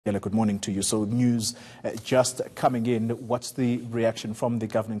Good morning to you. So news just coming in. What's the reaction from the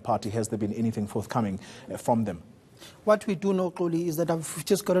governing party? Has there been anything forthcoming from them? What we do know, clearly, is that I've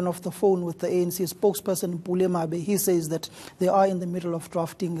just gotten off the phone with the ANC spokesperson, Bulemabe. He says that they are in the middle of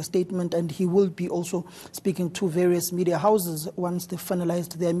drafting a statement, and he will be also speaking to various media houses once they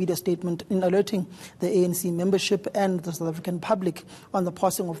finalized their media statement in alerting the ANC membership and the South African public on the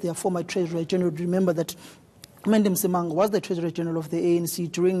passing of their former Treasurer General. Remember that Mendi Msimang was the Treasurer General of the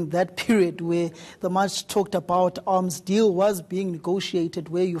ANC during that period where the much talked about arms deal was being negotiated,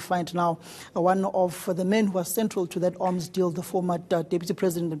 where you find now one of the men who was central to that arms deal, the former Deputy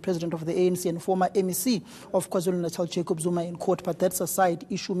President and President of the ANC and former MEC of KwaZulu-Natal, Jacob Zuma, in court. But that's a side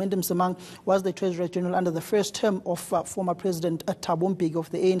issue. Mendi Msimang was the Treasurer General under the first term of former President Thabo Mbeki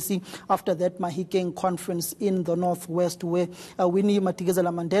of the ANC. After that Mahikeng conference in the Northwest, where Winnie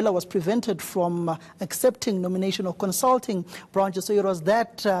Madikizela-Mandela was prevented from accepting nomination or consulting branches. So it was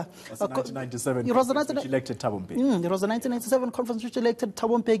that. The 1997 conference which elected Thabo Mbeki. It was the 1997 conference which elected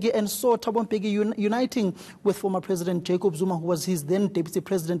Thabo Mbeki and saw Thabo Mbeki uniting with former President Jacob Zuma, who was his then Deputy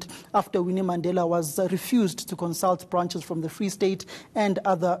President, after Winnie Mandela was refused to consult branches from the Free State and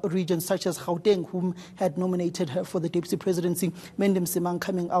other regions such as Gauteng, whom had nominated her for the Deputy Presidency. Mendi Msimang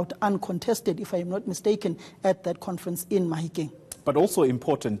coming out uncontested, if I am not mistaken, at that conference in Mahikeng. But also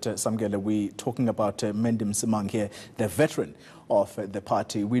important, Samgele, we're talking about Mendi Msimang here, the veteran of the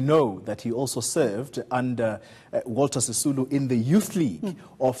party. We know that he also served under Walter Sisulu in the Youth League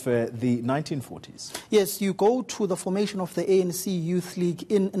of the 1940s. Yes, you go to the formation of the ANC Youth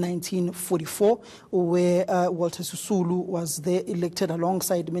League in 1944, where Walter Sisulu was there elected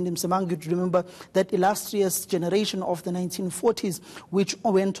alongside Mendi Msimang. You'd remember that illustrious generation of the 1940s, which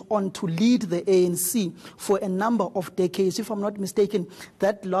went on to lead the ANC for a number of decades. If I'm not mistaken,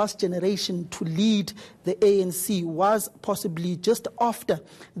 that last generation to lead the ANC was possibly just after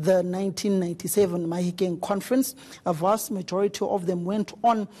the 1997 Mahikeng conference. A vast majority of them went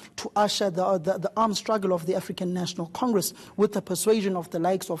on to usher the armed struggle of the African National Congress with the persuasion of the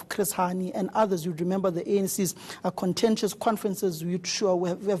likes of Chris Hani and others. You remember the ANC's contentious conferences which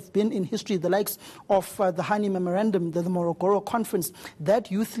have been in history, the likes of the Hani Memorandum, the Morogoro Conference. That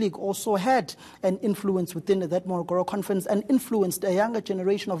Youth League also had an influence within that Morogoro Conference and influenced a younger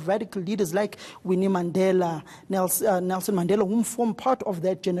generation of radical leaders like Winnie Mandela, Nelson Mandela, whom formed part of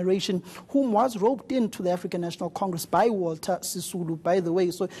that generation, whom was roped into the African National Congress by Walter Sisulu, by the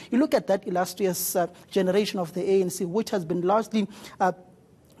way. So you look at that illustrious generation of the ANC, which has been largely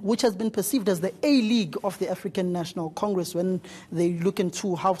which has been perceived as the A-League of the African National Congress when they look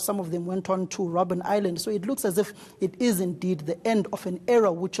into how some of them went on to Robben Island. So it looks as if it is indeed the end of an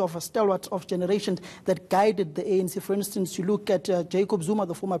era which of a stalwart of generations that guided the ANC. For instance, you look at Jacob Zuma,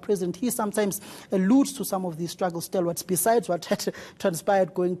 the former president, he sometimes alludes to some of these struggle stalwarts, besides what had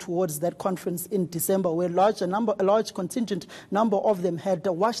transpired going towards that conference in December, where a large contingent number of them had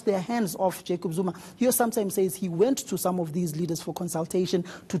washed their hands off Jacob Zuma. He sometimes says he went to some of these leaders for consultation,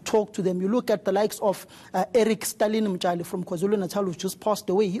 to talk to them. You look at the likes of Eric Stalin Mtshali from KwaZulu-Natal, who just passed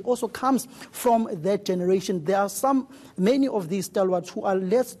away. He also comes from that generation. There are many of these stalwarts who are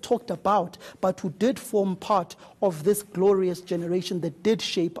less talked about, but who did form part of this glorious generation that did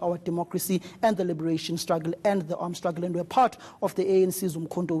shape our democracy and the liberation struggle and the armed struggle, and were part of the ANC's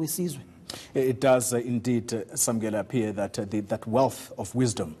Umkhonto weSizwe. It does indeed, Samgele, appear that that wealth of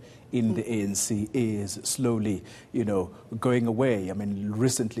wisdom in the ANC is slowly, going away. I mean,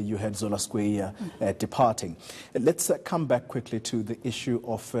 recently you had Zola Skweyiya departing. Let's come back quickly to the issue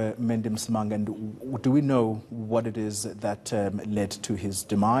of Mendi Msimang, and do we know what it is that led to his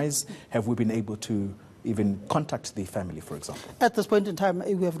demise? Have we been able to even contact the family, for example? At this point in time,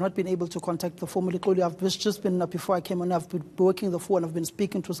 we have not been able to contact the family. Clearly, I've just been, before I came on, I've been working the phone. I've been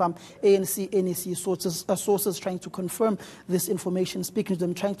speaking to some ANC, NEC sources trying to confirm this information, speaking to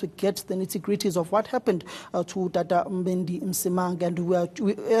them, trying to get the nitty-gritties of what happened to Dada Mendi Msimang.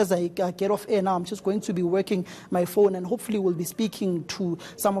 And as I get off air now, I'm just going to be working my phone, and hopefully we'll be speaking to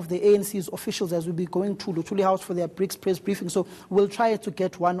some of the ANC's officials as we'll be going to Luthuli House for their BRICS press briefing. So we'll try to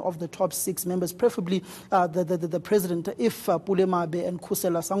get one of the top 6 members, preferably the president, if Bulemabe and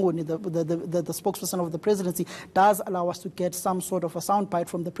Khusela Sangoni, the spokesperson of the presidency, does allow us to get some sort of a soundbite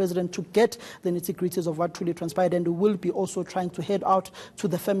from the president to get the nitty-gritties of what truly transpired. And we will be also trying to head out to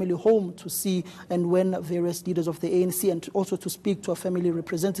the family home to see and when various leaders of the ANC, and also to speak to a family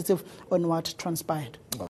representative on what transpired.